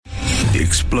The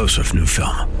explosive new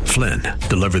film, Flynn,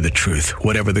 deliver the truth,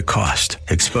 whatever the cost.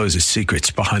 Exposes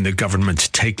secrets behind the government's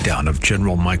takedown of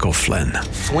General Michael Flynn.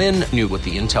 Flynn knew what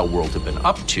the intel world had been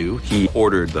up to. He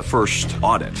ordered the first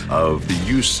audit of the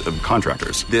use of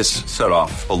contractors. This set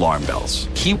off alarm bells.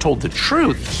 He told the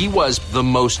truth. He was the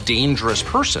most dangerous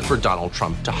person for Donald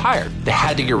Trump to hire. They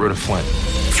had to get rid of Flynn.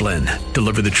 Flynn,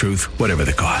 deliver the truth, whatever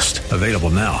the cost. Available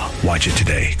now. Watch it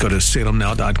today. Go to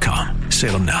salemnow.com.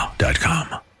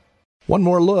 salemnow.com. One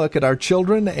more look at our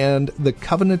children and the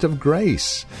covenant of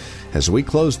grace as we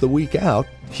close the week out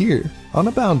here on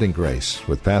Abounding Grace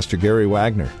with Pastor Gary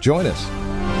Wagner. Join us.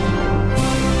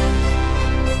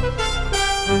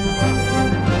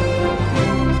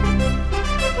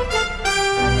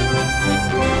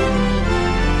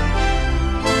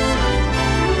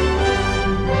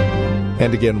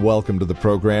 And again, welcome to the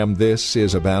program. This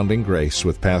is Abounding Grace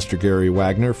with Pastor Gary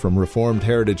Wagner from Reformed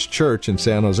Heritage Church in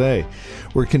San Jose.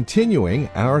 We're continuing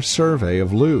our survey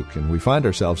of Luke, and we find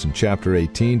ourselves in chapter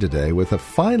 18 today with a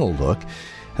final look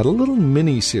at a little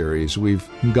mini-series we've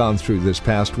gone through this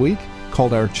past week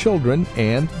called Our Children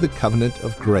and the Covenant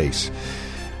of Grace.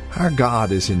 Our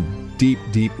God is in deep,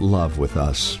 deep love with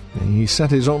us. He sent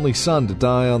His only Son to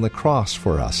die on the cross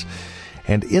for us.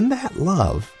 And in that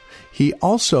love, He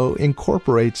also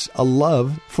incorporates a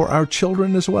love for our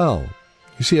children as well.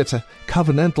 You see, it's a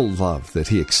covenantal love that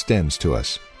He extends to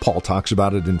us. Paul talks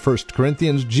about it in 1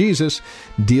 Corinthians. Jesus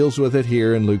deals with it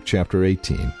here in Luke chapter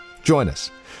 18. Join us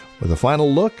with a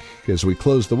final look as we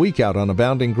close the week out on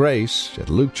Abounding Grace at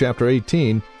Luke chapter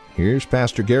 18. Here's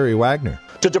Pastor Gary Wagner.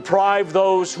 To deprive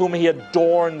those whom He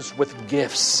adorns with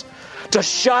gifts, to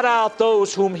shut out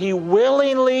those whom He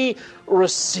willingly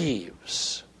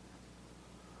receives.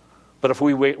 But if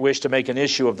we wish to make an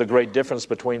issue of the great difference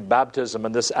between baptism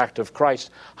and this act of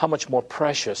Christ, how much more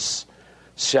precious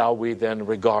shall we then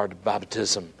regard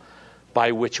baptism,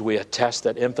 by which we attest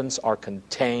that infants are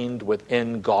contained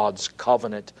within God's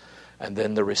covenant, and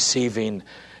then the receiving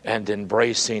and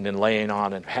embracing and laying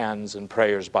on of hands and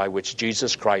prayers by which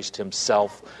Jesus Christ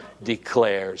Himself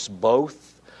declares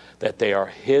both that they are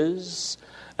His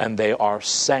and they are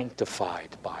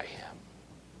sanctified by Him.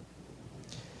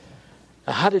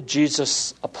 Now, how did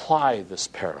Jesus apply this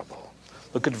parable?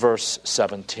 Look at verse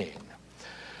 17.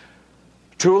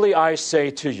 Truly I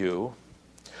say to you,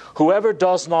 whoever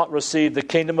does not receive the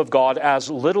kingdom of God as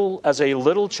a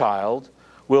little child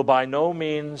will by no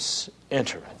means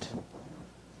enter it.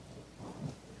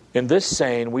 In this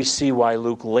saying, we see why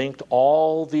Luke linked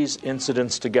all these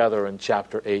incidents together in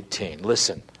chapter 18.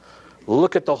 Listen,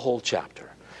 look at the whole chapter.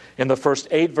 In the first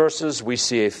 8 verses, we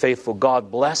see a faithful God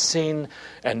blessing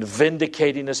and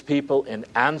vindicating His people in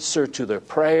answer to their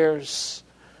prayers.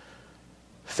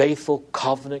 Faithful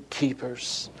covenant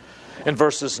keepers. In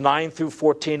verses 9 through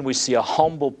 14, we see a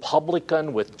humble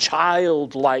publican with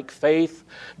childlike faith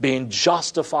being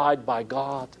justified by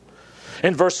God.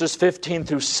 In verses 15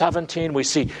 through 17, we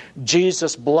see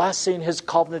Jesus blessing His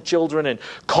covenant children and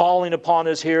calling upon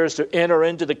His hearers to enter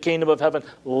into the kingdom of heaven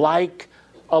like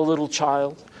a little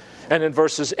child. And in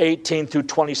verses 18 through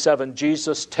 27,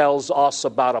 Jesus tells us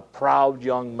about a proud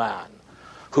young man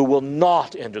who will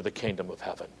not enter the kingdom of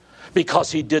heaven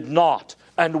because he did not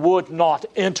and would not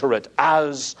enter it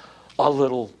as a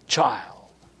little child.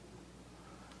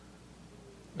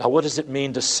 Now, what does it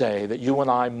mean to say that you and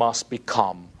I must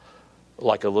become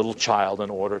like a little child in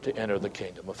order to enter the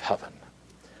kingdom of heaven?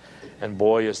 And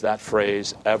boy, has that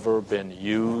phrase ever been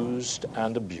used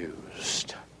and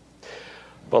abused.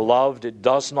 Beloved, it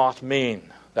does not mean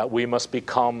that we must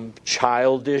become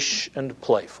childish and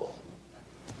playful.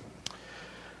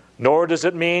 Nor does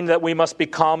it mean that we must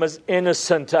become as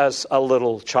innocent as a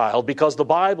little child, because the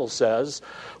Bible says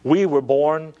we were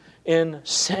born in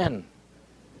sin.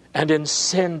 And in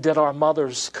sin did our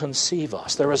mothers conceive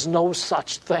us. There is no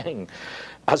such thing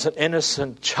as an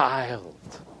innocent child.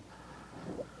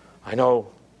 I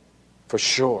know for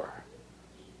sure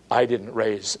I didn't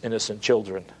raise innocent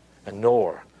children, and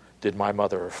nor did my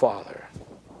mother or father.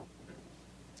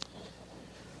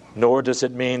 Nor does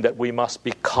it mean that we must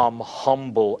become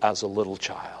humble as a little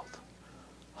child.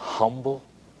 Humble?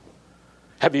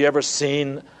 Have you ever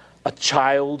seen a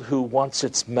child who wants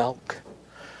its milk?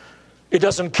 It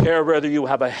doesn't care whether you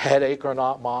have a headache or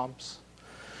not, moms.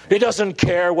 It doesn't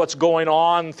care what's going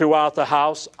on throughout the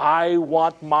house. I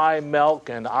want my milk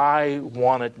and I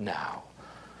want it now.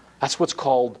 That's what's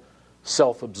called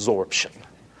self-absorption.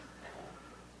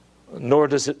 Nor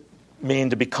does it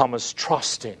mean to become as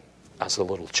trusting as a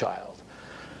little child.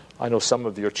 I know some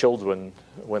of your children,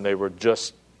 when they were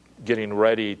just getting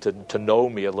ready to know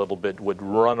me a little bit, would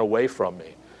run away from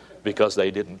me because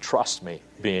they didn't trust me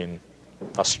being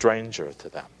a stranger to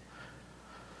them.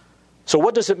 So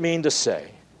what does it mean to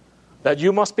say that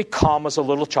you must become as a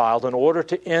little child in order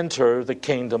to enter the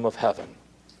kingdom of heaven?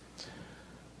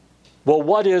 Well,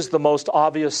 what is the most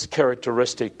obvious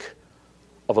characteristic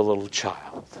of a little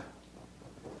child?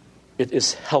 It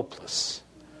is helpless.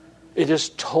 It is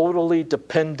totally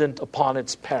dependent upon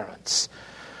its parents.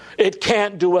 It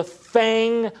can't do a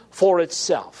thing for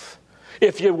itself.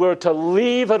 If you were to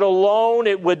leave it alone,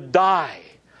 it would die.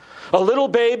 A little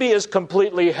baby is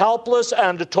completely helpless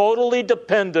and totally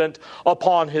dependent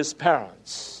upon his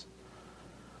parents.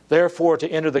 Therefore, to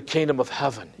enter the kingdom of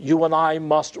heaven, you and I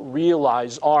must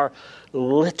realize our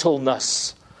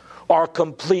littleness, our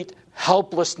complete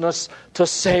helplessness to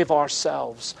save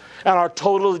ourselves, and our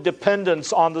total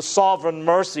dependence on the sovereign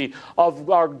mercy of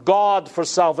our God for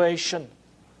salvation.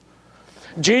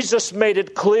 Jesus made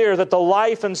it clear that the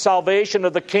life and salvation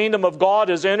of the kingdom of God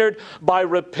is entered by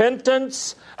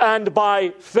repentance and by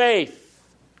faith.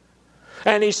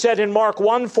 And he said in Mark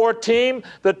 1:14,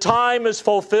 the time is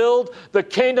fulfilled, the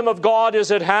kingdom of God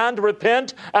is at hand,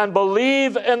 repent and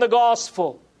believe in the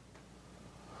gospel.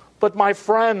 But my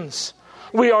friends,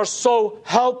 we are so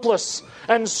helpless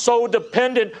and so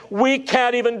dependent, we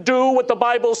can't even do what the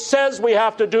Bible says we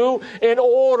have to do in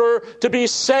order to be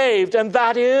saved, and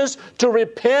that is to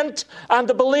repent and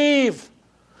to believe.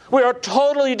 We are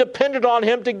totally dependent on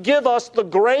Him to give us the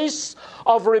grace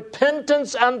of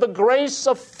repentance and the grace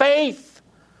of faith.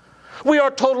 We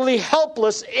are totally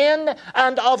helpless in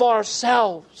and of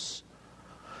ourselves.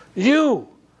 You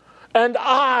and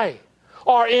I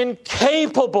are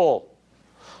incapable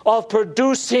of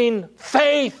producing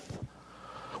faith.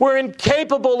 We're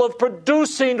incapable of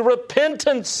producing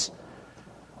repentance.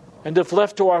 And if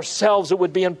left to ourselves, it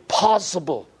would be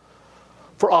impossible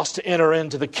for us to enter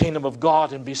into the kingdom of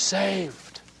God and be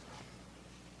saved.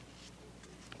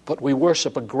 But we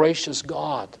worship a gracious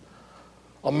God,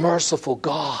 a merciful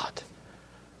God.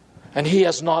 And He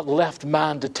has not left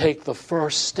man to take the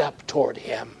first step toward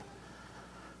Him,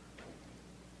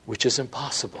 which is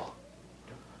impossible,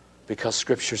 because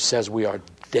Scripture says we are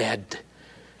dead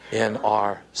in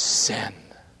our sin.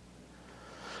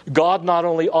 God not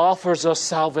only offers us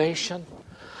salvation,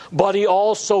 but He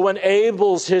also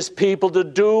enables His people to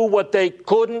do what they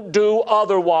couldn't do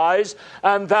otherwise,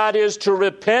 and that is to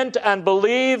repent and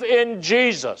believe in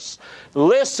Jesus.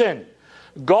 Listen,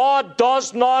 God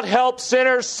does not help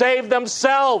sinners save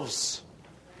themselves.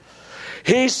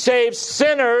 He saves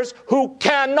sinners who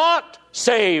cannot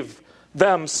save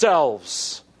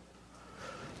themselves.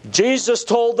 Jesus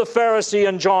told the Pharisee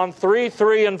in John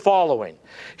 3:3 and following,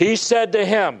 He said to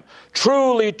him,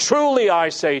 "Truly, truly, I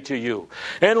say to you,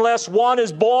 unless one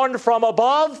is born from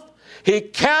above, he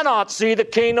cannot see the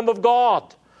kingdom of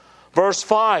God." Verse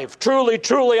 5, "Truly,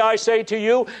 truly, I say to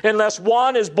you, unless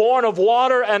one is born of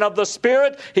water and of the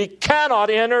Spirit, he cannot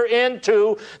enter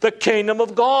into the kingdom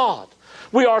of God."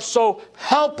 We are so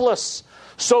helpless,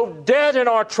 so dead in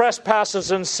our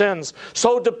trespasses and sins,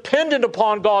 so dependent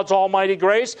upon God's almighty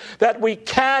grace that we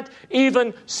can't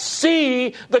even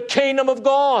see the kingdom of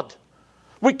God.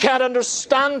 We can't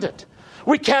understand it.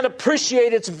 We can't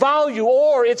appreciate its value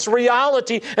or its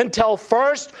reality until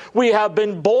first we have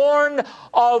been born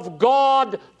of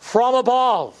God from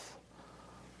above,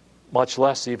 much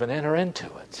less even enter into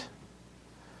it.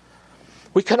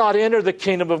 We cannot enter the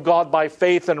kingdom of God by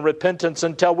faith and repentance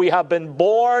until we have been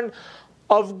born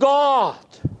of God.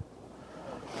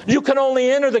 You can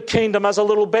only enter the kingdom as a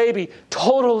little baby,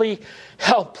 totally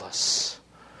helpless.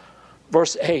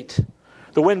 Verse 8,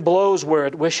 "The wind blows where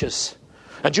it wishes,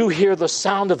 and you hear the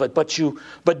sound of it,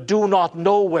 but do not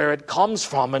know where it comes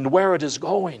from and where it is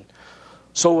going.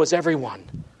 So is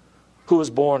everyone who is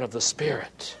born of the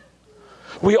Spirit."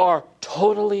 We are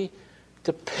totally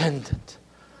dependent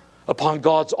upon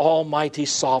God's almighty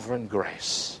sovereign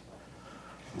grace.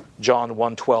 John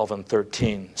 1:12 and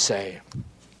 13 say,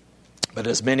 "But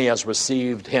as many as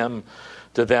received Him,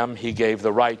 to them He gave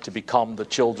the right to become the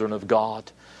children of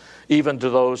God, even to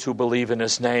those who believe in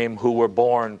His name, who were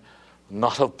born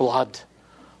not of blood,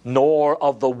 nor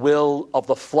of the will of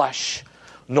the flesh,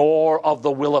 nor of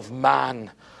the will of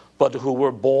man, but who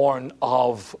were born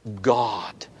of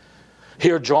God."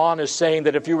 Here John is saying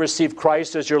that if you receive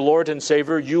Christ as your Lord and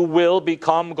Savior, you will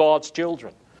become God's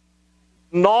children.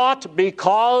 Not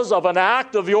because of an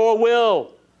act of your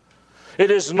will.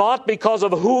 It is not because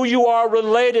of who you are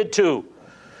related to.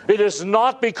 It is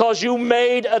not because you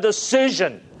made a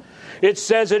decision. It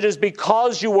says it is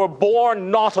because you were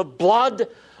born not of blood,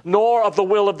 nor of the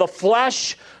will of the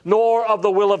flesh, nor of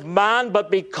the will of man,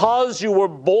 but because you were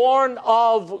born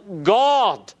of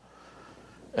God.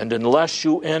 And unless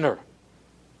you enter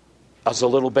as a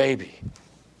little baby,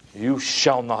 you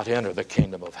shall not enter the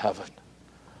kingdom of heaven.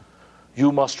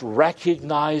 You must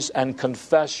recognize and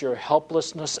confess your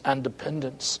helplessness and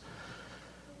dependence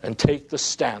and take the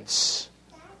stance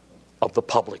of the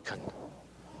publican.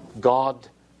 God,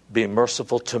 be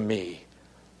merciful to me,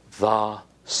 the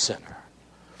sinner.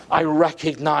 I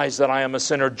recognize that I am a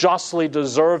sinner, justly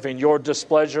deserving your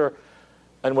displeasure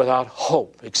and without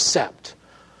hope except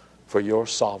for your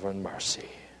sovereign mercy.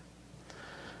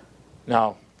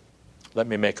 Now, let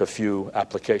me make a few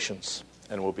applications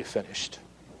and we'll be finished.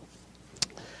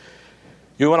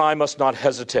 You and I must not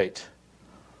hesitate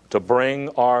to bring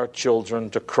our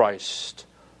children to Christ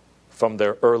from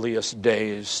their earliest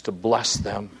days, to bless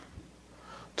them,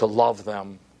 to love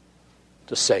them,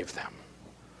 to save them.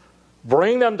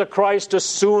 Bring them to Christ as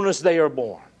soon as they are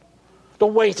born.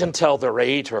 Don't wait until they're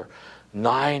 8 or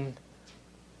 9,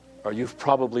 or you've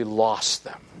probably lost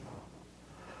them.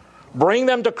 Bring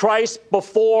them to Christ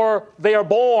before they are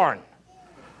born.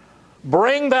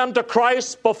 Bring them to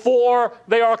Christ before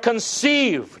they are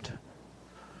conceived.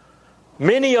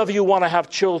 Many of you want to have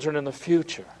children in the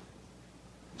future.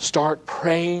 Start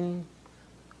praying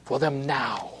for them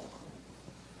now.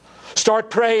 Start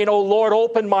praying, "Oh Lord,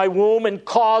 open my womb and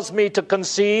cause me to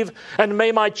conceive, and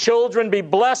may my children be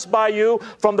blessed by you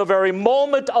from the very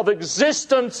moment of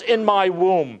existence in my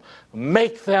womb.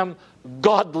 Make them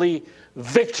godly,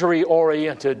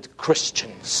 victory-oriented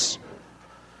Christians."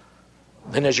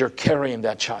 Then as you're carrying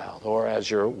that child, or as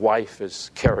your wife is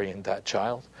carrying that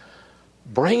child,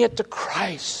 bring it to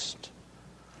Christ.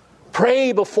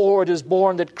 Pray before it is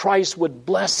born that Christ would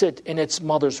bless it in its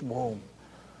mother's womb.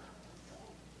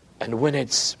 And when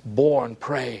it's born,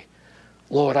 pray,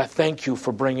 "Lord, I thank you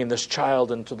for bringing this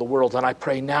child into the world, and I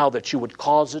pray now that you would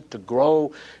cause it to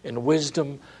grow in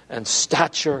wisdom and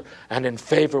stature and in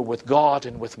favor with God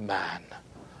and with man.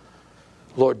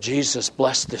 Lord Jesus,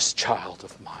 bless this child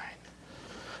of mine."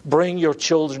 Bring your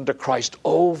children to Christ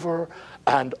over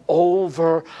and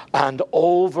over and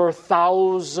over,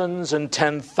 thousands and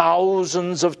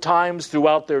 10,000s of times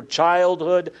throughout their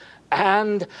childhood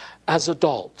and as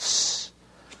adults.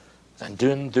 And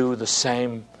then do the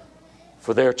same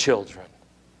for their children,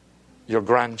 your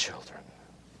grandchildren.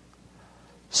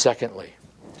 Secondly,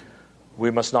 we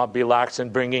must not be lax in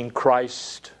bringing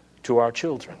Christ to our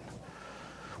children.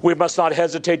 We must not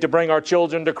hesitate to bring our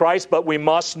children to Christ, but we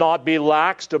must not be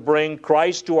lax to bring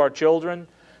Christ to our children.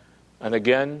 And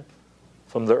again,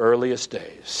 from the earliest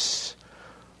days.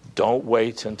 Don't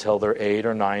wait until they're 8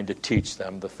 or 9 to teach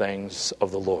them the things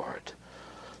of the Lord.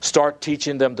 Start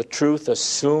teaching them the truth as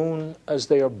soon as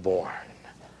they are born.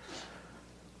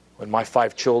 When my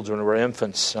 5 children were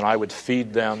infants and I would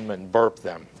feed them and burp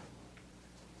them,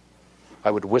 I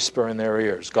would whisper in their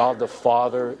ears, "God the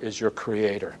Father is your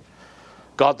creator.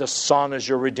 God the Son is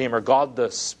your Redeemer. God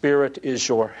the Spirit is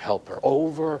your helper,"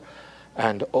 over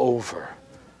and over.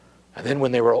 And then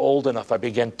when they were old enough, I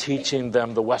began teaching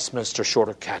them the Westminster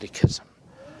Shorter Catechism.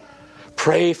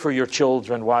 Pray for your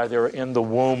children while they're in the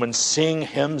womb and sing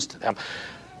hymns to them.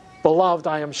 Beloved,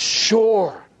 I am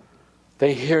sure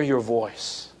they hear your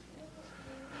voice.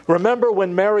 Remember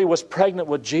when Mary was pregnant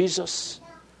with Jesus?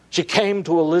 She came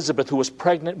to Elizabeth, who was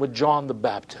pregnant with John the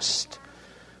Baptist.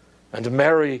 And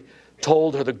Mary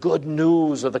told her the good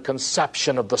news of the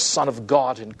conception of the Son of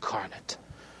God incarnate.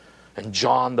 And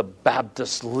John the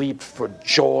Baptist leaped for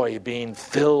joy, being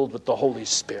filled with the Holy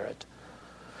Spirit.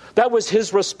 That was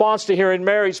his response to hearing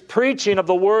Mary's preaching of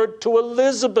the word to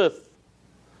Elizabeth.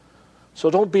 So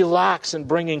don't be lax in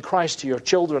bringing Christ to your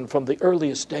children from the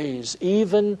earliest days,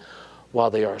 even while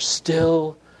they are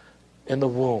still in the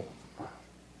womb.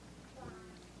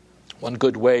 One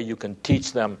good way you can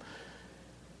teach them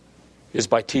is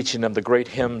by teaching them the great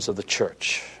hymns of the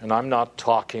church. And I'm not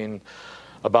talking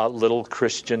about little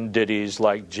Christian ditties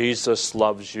like "Jesus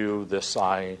loves you, this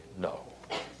I know."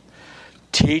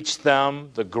 Teach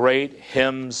them the great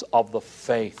hymns of the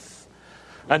faith.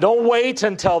 And don't wait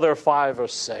until they're 5 or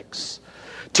 6.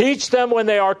 Teach them when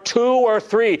they are 2 or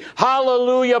 3.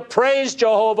 Hallelujah, praise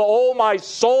Jehovah. Oh, my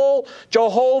soul,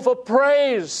 Jehovah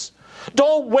praise.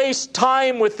 Don't waste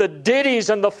time with the ditties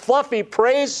and the fluffy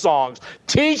praise songs.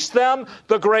 Teach them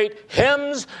the great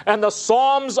hymns and the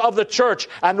psalms of the church.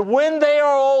 And when they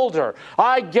are older,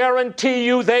 I guarantee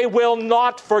you they will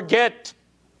not forget.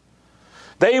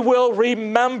 They will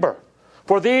remember,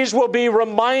 for these will be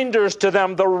reminders to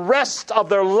them the rest of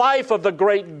their life of the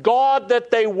great God that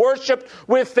they worshiped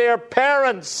with their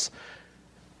parents,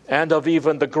 and of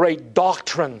even the great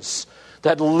doctrines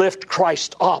that lift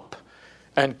Christ up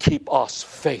and keep us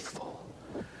faithful.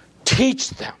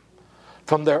 Teach them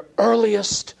from their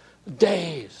earliest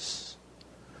days.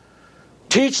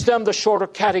 Teach them the shorter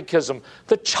catechism,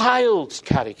 the child's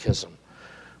catechism,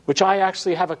 which I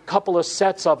actually have a couple of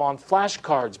sets of on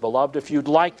flashcards, beloved, if you'd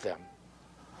like them.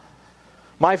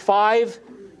 My 5-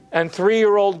 and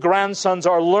 3-year-old grandsons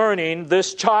are learning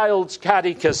this child's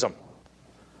catechism.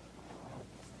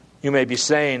 You may be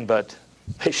saying, but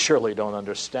they surely don't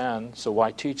understand, so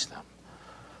why teach them?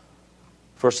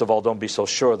 First of all, don't be so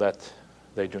sure that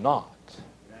they do not.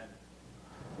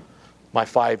 My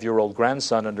 5-year-old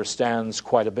grandson understands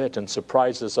quite a bit and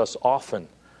surprises us often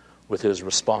with his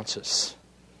responses.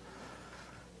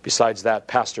 Besides that,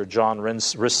 Pastor John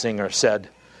Rissinger said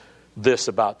this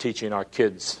about teaching our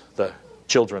kids the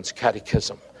children's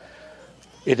catechism.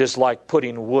 It is like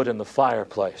putting wood in the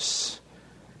fireplace.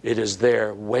 It is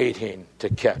there waiting to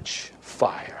catch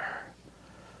fire.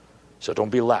 So don't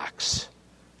be lax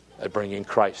at bringing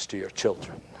Christ to your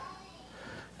children.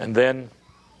 And then,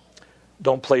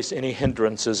 don't place any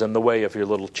hindrances in the way of your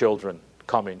little children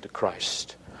coming to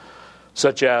Christ,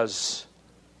 such as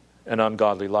an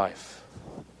ungodly life,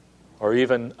 or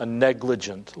even a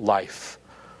negligent life,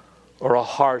 or a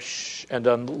harsh and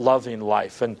unloving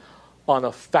life, an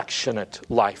unaffectionate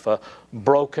life, a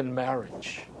broken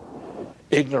marriage,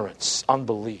 ignorance,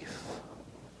 unbelief.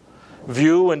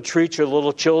 View and treat your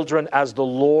little children as the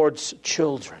Lord's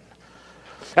children,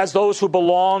 as those who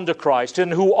belong to Christ and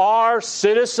who are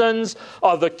citizens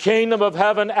of the kingdom of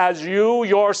heaven as you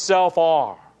yourself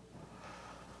are.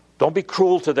 Don't be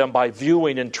cruel to them by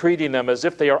viewing and treating them as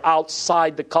if they are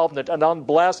outside the covenant and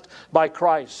unblessed by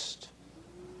Christ.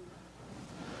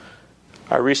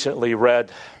 I recently read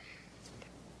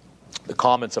the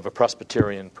comments of a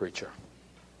Presbyterian preacher.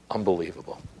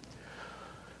 Unbelievable.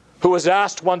 Who was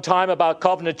asked one time about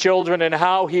covenant children and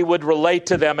how he would relate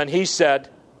to them, and he said,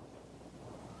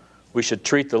 we should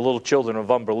treat the little children of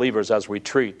unbelievers as we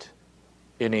treat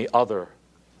any other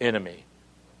enemy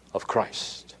of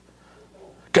Christ.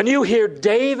 Can you hear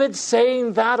David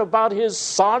saying that about his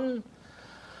son?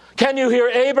 Can you hear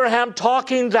Abraham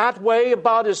talking that way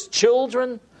about his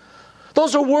children?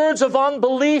 Those are words of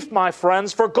unbelief, my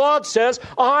friends, for God says,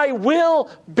 I will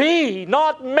be,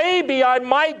 not maybe I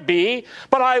might be,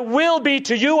 but I will be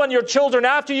to you and your children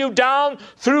after you down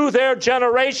through their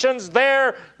generations,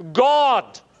 their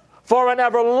God, for an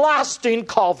everlasting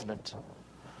covenant.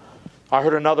 I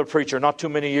heard another preacher not too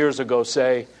many years ago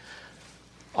say,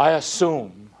 I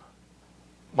assume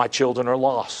my children are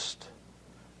lost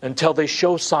until they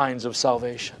show signs of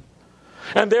salvation.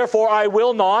 And therefore I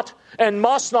will not and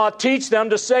must not teach them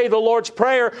to say the Lord's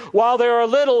Prayer while they are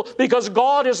little, because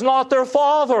God is not their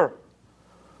Father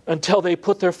until they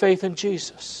put their faith in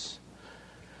Jesus.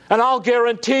 And I'll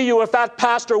guarantee you, if that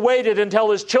pastor waited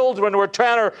until his children were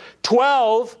 10 or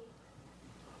 12,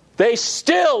 they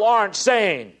still aren't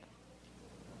saying,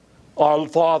 Our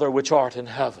Father which art in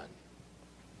heaven.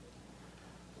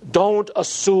 Don't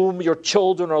assume your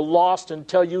children are lost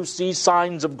until you see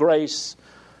signs of grace.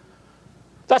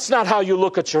 That's not how you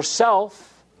look at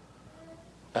yourself,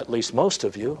 at least most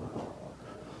of you.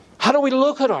 How do we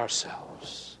look at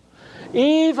ourselves?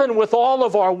 Even with all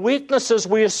of our weaknesses,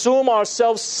 we assume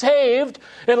ourselves saved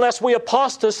unless we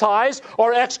apostatize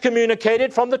or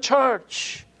excommunicated from the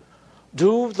church.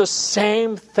 Do the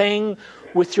same thing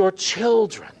with your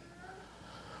children.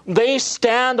 They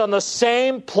stand on the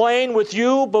same plane with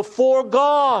you before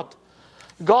God.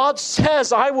 God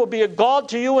says, I will be a God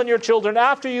to you and your children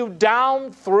after you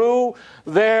down through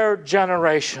their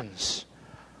generations.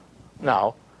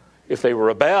 Now, if they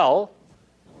rebel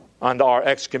and are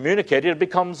excommunicated, it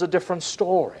becomes a different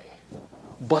story.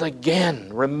 But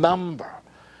again, remember,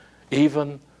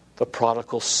 even the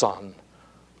prodigal son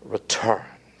returned.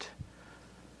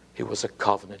 He was a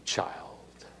covenant child.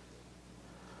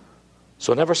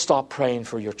 So never stop praying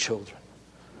for your children.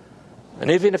 And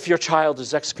even if your child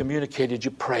is excommunicated,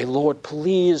 you pray, Lord,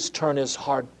 please turn his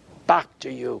heart back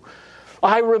to you.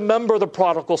 I remember the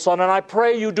prodigal son, and I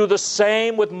pray you do the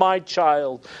same with my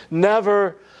child.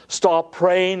 Never stop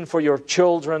praying for your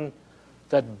children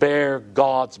that bear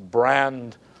God's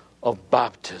brand of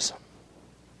baptism.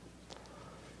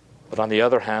 But on the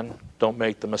other hand, don't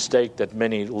make the mistake that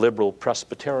many liberal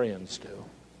Presbyterians do.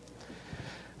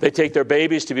 They take their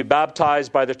babies to be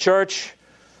baptized by the church,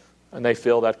 and they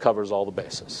feel that covers all the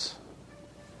bases.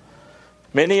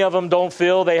 Many of them don't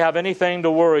feel they have anything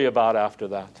to worry about after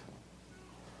that.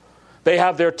 They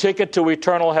have their ticket to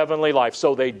eternal heavenly life,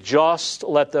 so they just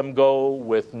let them go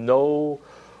with no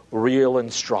real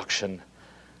instruction.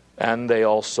 And they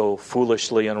also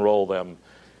foolishly enroll them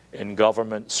in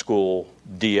government school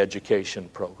de-education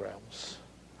programs.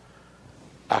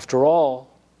 After all,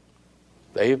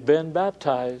 they've been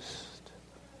baptized,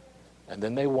 and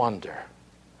then they wonder,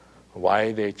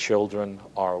 why their children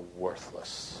are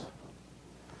worthless.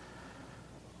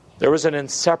 There is an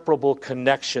inseparable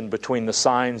connection between the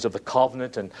signs of the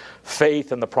covenant and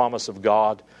faith in the promise of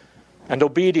God and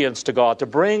obedience to God, to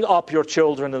bring up your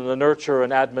children in the nurture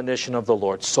and admonition of the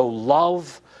Lord. So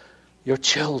love your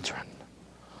children.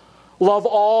 Love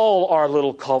all our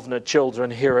little covenant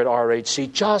children here at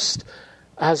RHC, just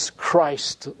as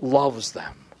Christ loves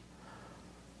them.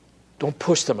 Don't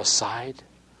push them aside.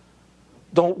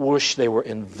 Don't wish they were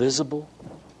invisible.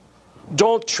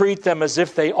 Don't treat them as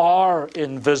if they are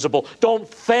invisible. Don't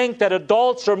think that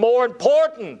adults are more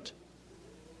important.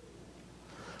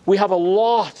 We have a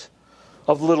lot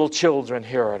of little children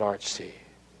here at RHC.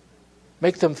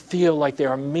 Make them feel like they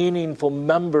are meaningful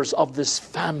members of this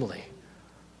family.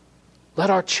 Let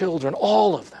our children,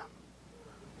 all of them,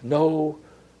 know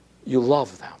you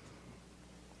love them.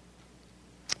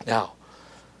 Now,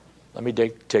 let me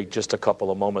take just a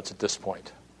couple of moments at this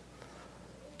point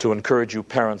to encourage you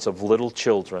parents of little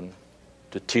children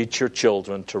to teach your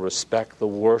children to respect the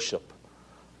worship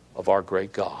of our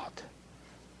great God.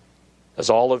 As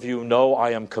all of you know,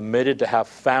 I am committed to have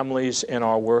families in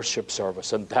our worship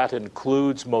service, and that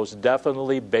includes most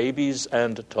definitely babies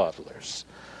and toddlers.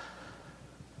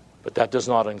 But that does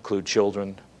not include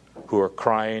children who are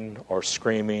crying or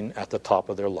screaming at the top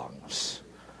of their lungs.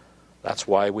 That's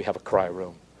why we have a cry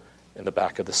room in the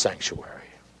back of the sanctuary.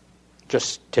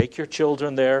 Just take your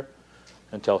children there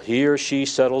until he or she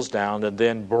settles down, and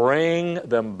then bring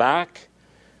them back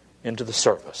into the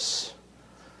service.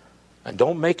 And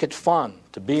don't make it fun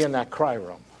to be in that cry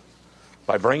room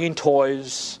by bringing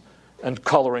toys and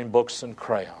coloring books and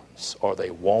crayons, or they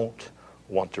won't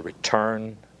want to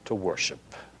return to worship.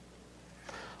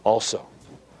 Also,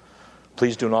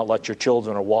 please do not let your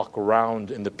children walk around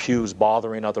in the pews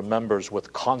bothering other members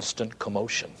with constant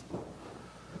commotion,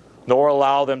 nor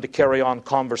allow them to carry on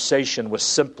conversation with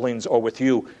siblings or with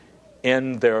you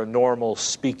in their normal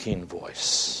speaking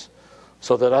voice,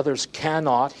 so that others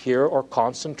cannot hear or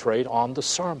concentrate on the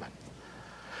sermon.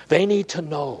 They need to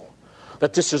know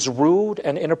that this is rude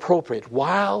and inappropriate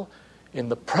while in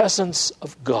the presence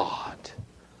of God.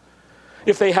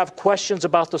 If they have questions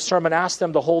about the sermon, ask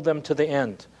them to hold them to the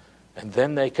end, and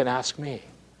then they can ask me,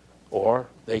 or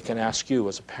they can ask you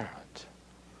as a parent.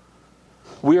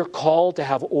 We are called to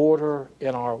have order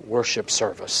in our worship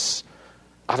service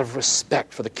out of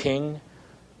respect for the King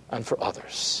and for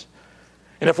others.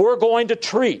 And if we're going to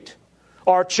treat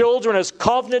our children as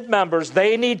covenant members,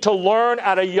 they need to learn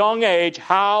at a young age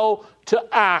how to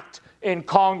act in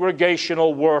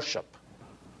congregational worship.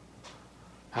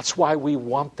 That's why we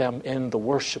want them in the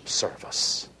worship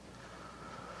service.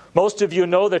 Most of you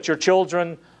know that your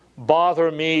children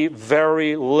bother me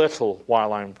very little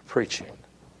while I'm preaching.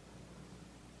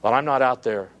 But I'm not out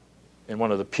there in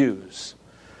one of the pews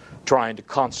trying to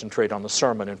concentrate on the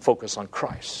sermon and focus on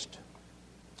Christ.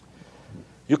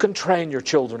 You can train your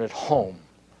children at home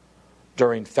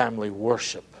during family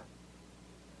worship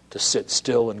to sit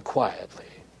still and quietly.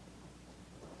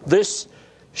 This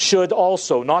should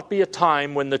also not be a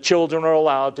time when the children are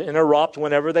allowed to interrupt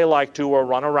whenever they like to or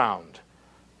run around.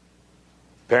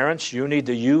 Parents, you need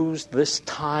to use this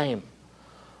time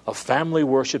of family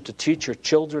worship to teach your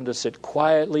children to sit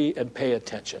quietly and pay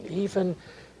attention, even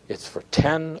if it's for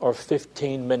 10 or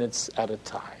 15 minutes at a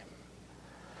time.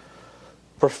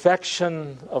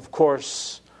 Perfection, of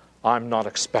course, I'm not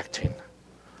expecting.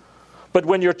 But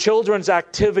when your children's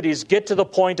activities get to the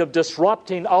point of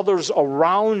disrupting others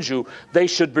around you, they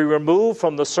should be removed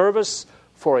from the service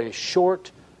for a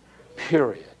short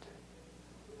period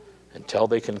until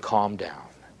they can calm down.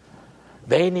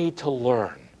 They need to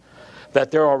learn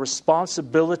that there are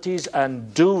responsibilities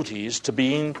and duties to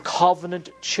being covenant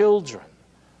children.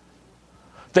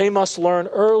 They must learn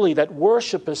early that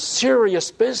worship is serious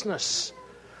business.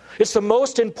 It's the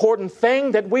most important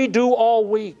thing that we do all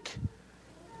week.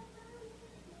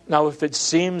 Now, if it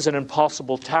seems an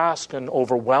impossible task and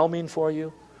overwhelming for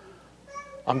you,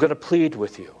 I'm going to plead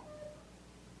with you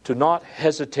to not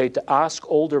hesitate to ask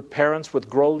older parents with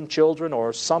grown children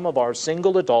or some of our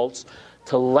single adults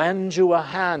to lend you a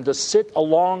hand, to sit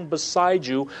along beside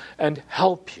you and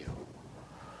help you.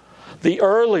 The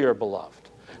earlier, beloved,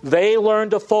 they learn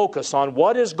to focus on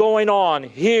what is going on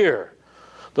here,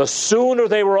 the sooner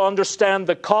they will understand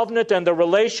the covenant and the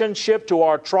relationship to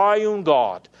our triune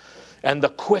God, and the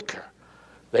quicker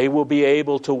they will be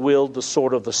able to wield the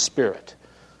sword of the Spirit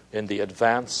in the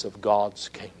advance of God's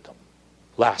kingdom.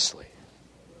 Lastly,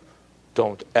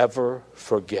 don't ever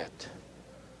forget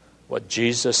what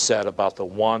Jesus said about the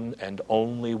one and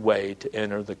only way to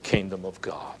enter the kingdom of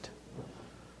God.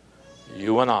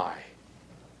 You and I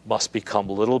must become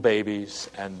little babies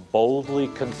and boldly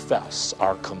confess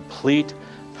our complete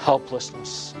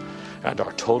helplessness and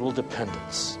our total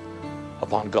dependence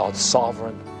upon God's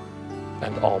sovereign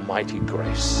and almighty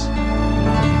grace.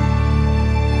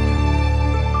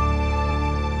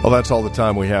 Well, that's all the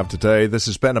time we have today. This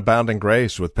has been Abounding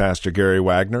Grace with Pastor Gary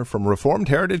Wagner from Reformed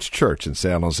Heritage Church in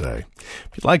San Jose.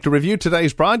 If you'd like to review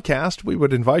today's broadcast, we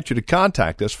would invite you to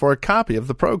contact us for a copy of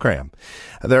the program.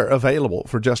 They're available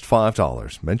for just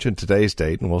 $5. Mention today's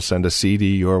date and we'll send a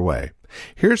CD your way.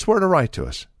 Here's where to write to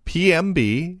us.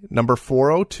 PMB number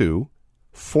 402,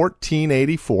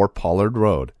 1484 Pollard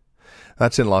Road.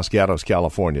 That's in Los Gatos,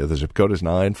 California. The zip code is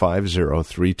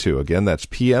 95032. Again, that's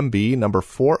PMB number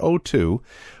 402,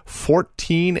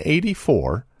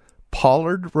 1484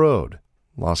 Pollard Road.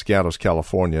 Los Gatos,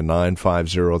 California,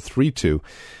 95032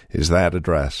 is that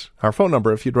address. Our phone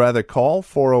number, if you'd rather call,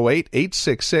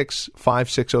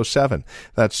 408-866-5607.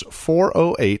 That's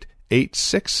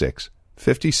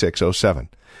 408-866-5607.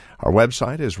 Our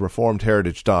website is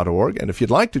reformedheritage.org, and if you'd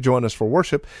like to join us for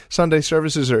worship, Sunday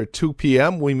services are at 2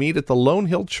 p.m. We meet at the Lone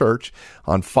Hill Church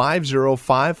on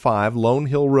 5055 Lone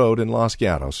Hill Road in Los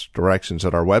Gatos. Directions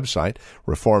at our website,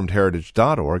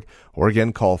 reformedheritage.org, or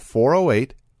again, call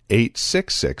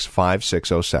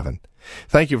 408-866-5607.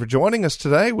 Thank you for joining us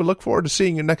today. We look forward to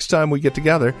seeing you next time we get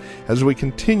together as we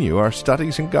continue our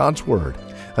studies in God's Word.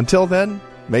 Until then,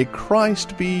 may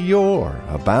Christ be your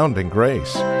abounding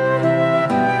grace.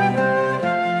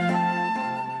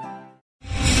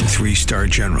 3-star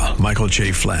General Michael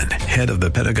J. Flynn, head of the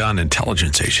Pentagon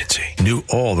Intelligence Agency, knew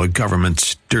all the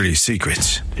government's dirty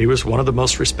secrets. He was one of the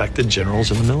most respected generals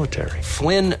in the military.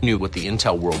 Flynn knew what the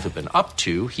intel world had been up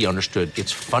to. He understood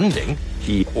its funding.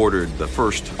 He ordered the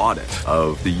first audit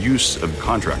of the use of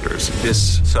contractors.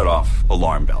 This set off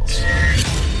alarm bells.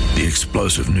 The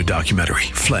explosive new documentary,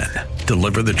 Flynn,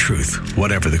 Deliver the Truth,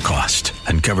 Whatever the Cost,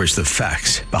 uncovers the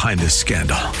facts behind this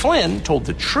scandal. Flynn told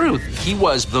the truth. He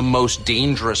was the most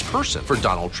dangerous person for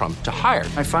Donald Trump to hire.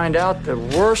 I find out the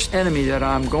worst enemy that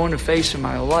I'm going to face in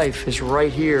my life is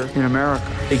right here in America.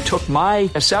 They took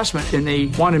my assessment and they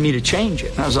wanted me to change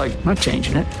it. And I was like, I'm not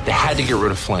changing it. They had to get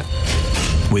rid of Flynn.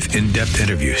 With in-depth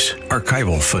interviews,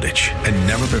 archival footage, and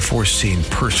never-before-seen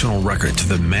personal records of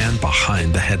the man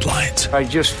behind the headlines. I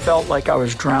just felt like I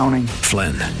was drowning.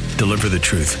 Flynn, Deliver the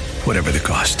Truth, Whatever the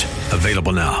Cost.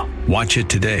 Available now. Watch it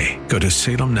today. Go to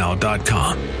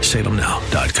salemnow.com.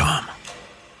 salemnow.com.